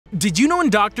Did you know in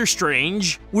Doctor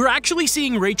Strange, we're actually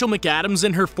seeing Rachel McAdams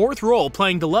in her fourth role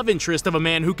playing the love interest of a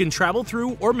man who can travel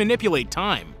through or manipulate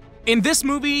time? In this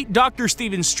movie, Dr.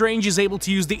 Stephen Strange is able to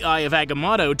use the Eye of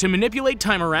Agamotto to manipulate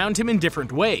time around him in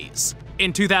different ways.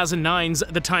 In 2009's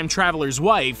The Time Traveler's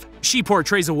Wife, she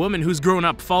portrays a woman who's grown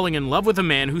up falling in love with a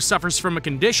man who suffers from a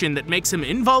condition that makes him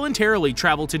involuntarily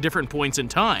travel to different points in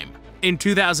time. In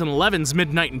 2011's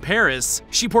Midnight in Paris,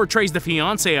 she portrays the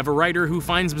fiancé of a writer who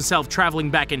finds himself traveling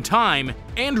back in time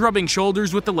and rubbing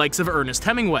shoulders with the likes of Ernest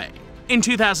Hemingway. In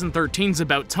 2013's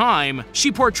About Time,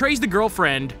 she portrays the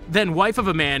girlfriend, then wife of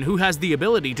a man who has the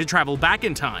ability to travel back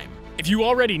in time. If you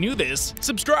already knew this,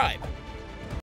 subscribe!